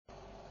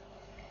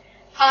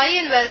Hi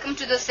and welcome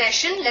to the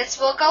session. Let's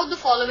work out the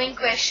following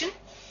question.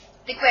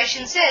 The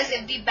question says,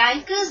 if the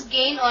banker's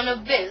gain on a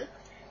bill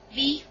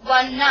be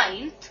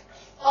 1/9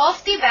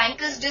 of the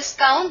banker's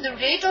discount, the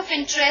rate of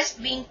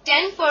interest being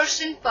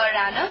 10% per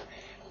annum,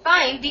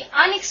 find the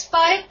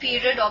unexpired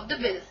period of the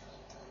bill.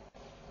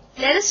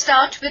 Let us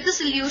start with the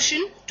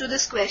solution to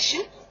this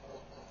question.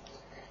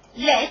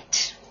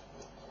 Let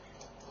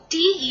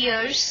T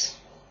years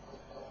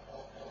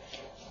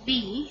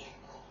be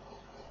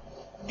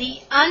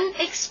the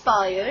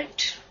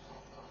unexpired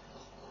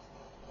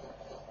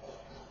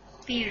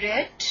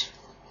period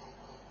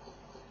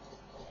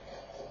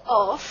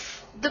of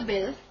the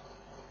bill.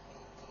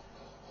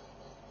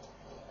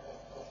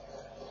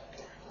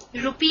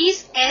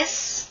 Rupees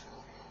S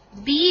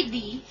be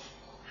the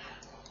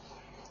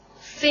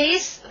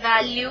face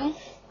value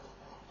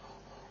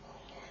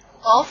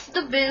of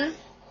the bill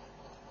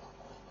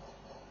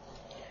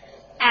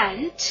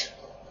and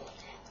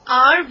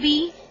R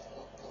be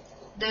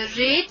the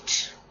rate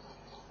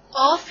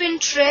of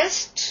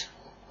interest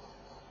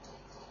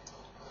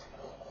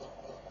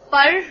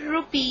per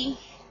rupee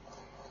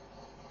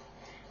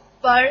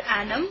per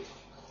annum.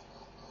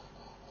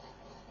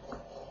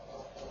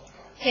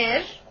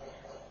 Here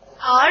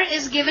R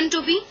is given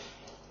to be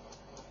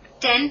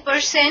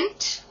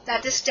 10%,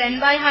 that is 10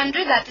 by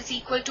 100, that is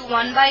equal to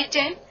 1 by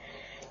 10.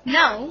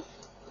 Now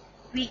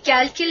we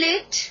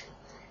calculate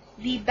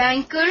the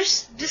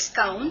banker's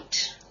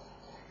discount,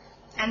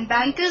 and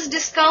banker's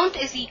discount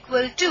is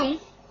equal to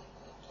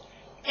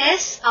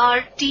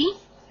SRT,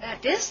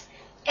 that is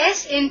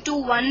S into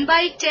 1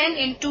 by 10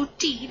 into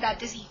T,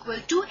 that is equal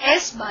to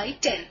S by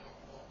 10.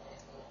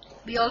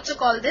 We also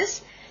call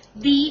this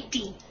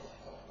BT.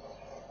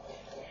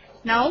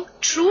 Now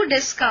true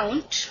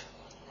discount,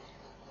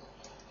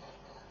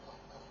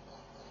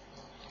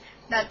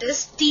 that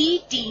is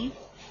TT,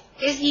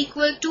 is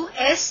equal to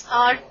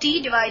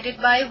SRT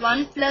divided by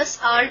 1 plus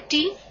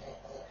RT,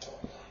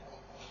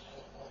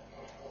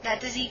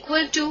 that is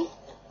equal to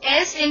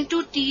S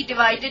into T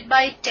divided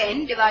by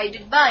 10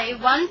 divided by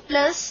 1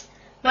 plus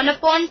 1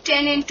 upon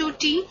 10 into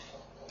T,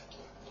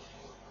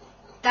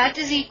 that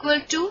is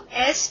equal to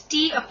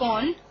ST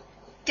upon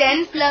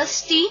 10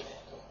 plus T.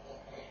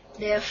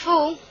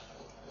 Therefore,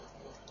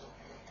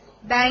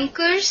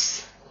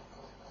 banker's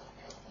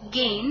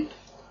gain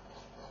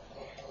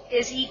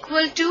is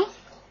equal to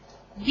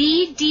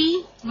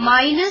BD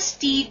minus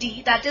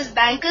TD, that is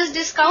banker's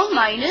discount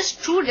minus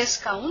true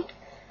discount,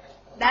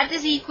 that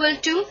is equal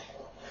to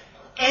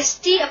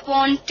ST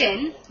upon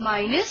 10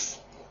 minus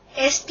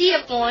ST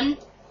upon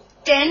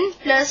 10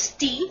 plus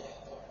T.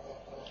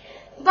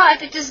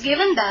 But it is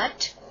given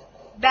that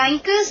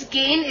banker's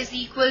gain is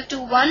equal to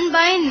 1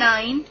 by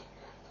 9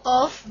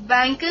 of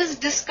banker's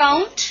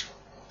discount.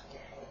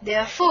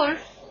 Therefore,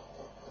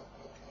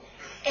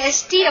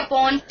 ST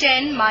upon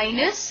 10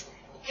 minus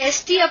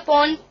ST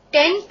upon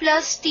 10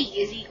 plus T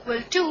is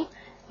equal to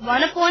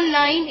 1 upon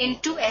 9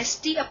 into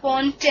ST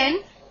upon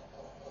 10,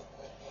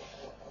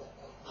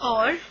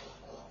 or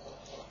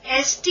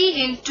ST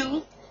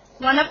into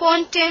 1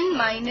 upon 10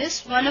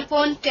 minus 1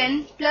 upon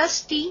 10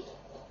 plus T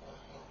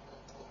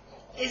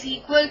is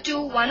equal to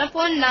 1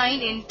 upon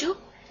 9 into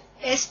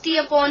ST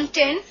upon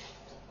 10,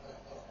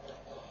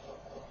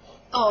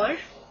 or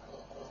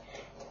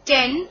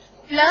 10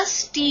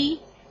 plus T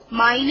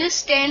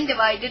minus 10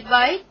 divided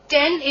by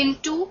 10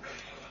 into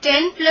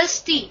 10 plus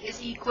T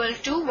is equal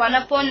to 1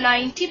 upon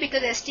 90,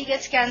 because ST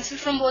gets cancelled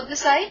from both the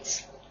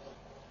sides.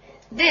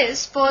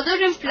 This further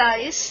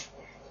implies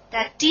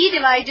that T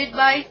divided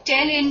by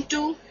 10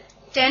 into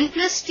 10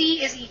 plus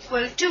T is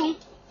equal to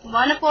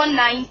 1 upon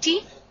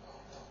 90.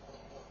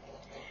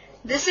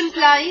 This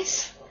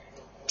implies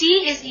T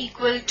is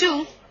equal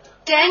to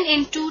 10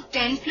 into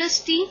 10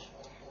 plus T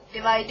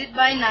divided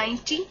by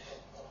 90.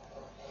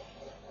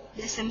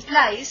 This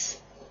implies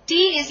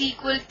T is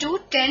equal to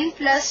 10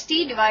 plus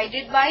T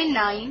divided by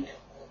 9.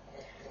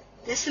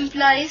 This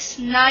implies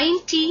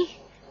 9T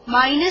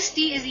minus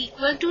T is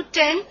equal to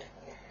 10.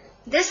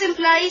 This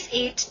implies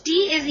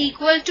 8T is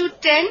equal to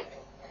 10.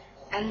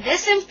 And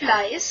this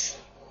implies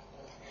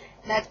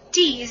that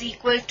T is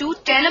equal to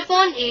 10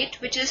 upon 8,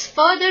 which is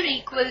further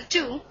equal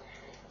to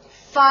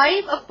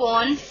 5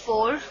 upon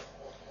 4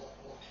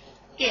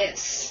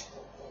 years.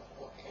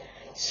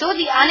 So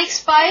the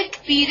unexpired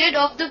period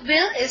of the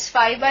bill is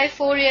 5 by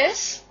 4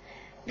 years.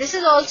 This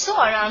is also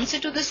our answer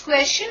to this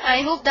question.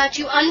 I hope that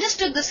you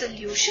understood the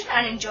solution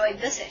and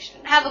enjoyed the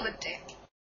session. Have a good day.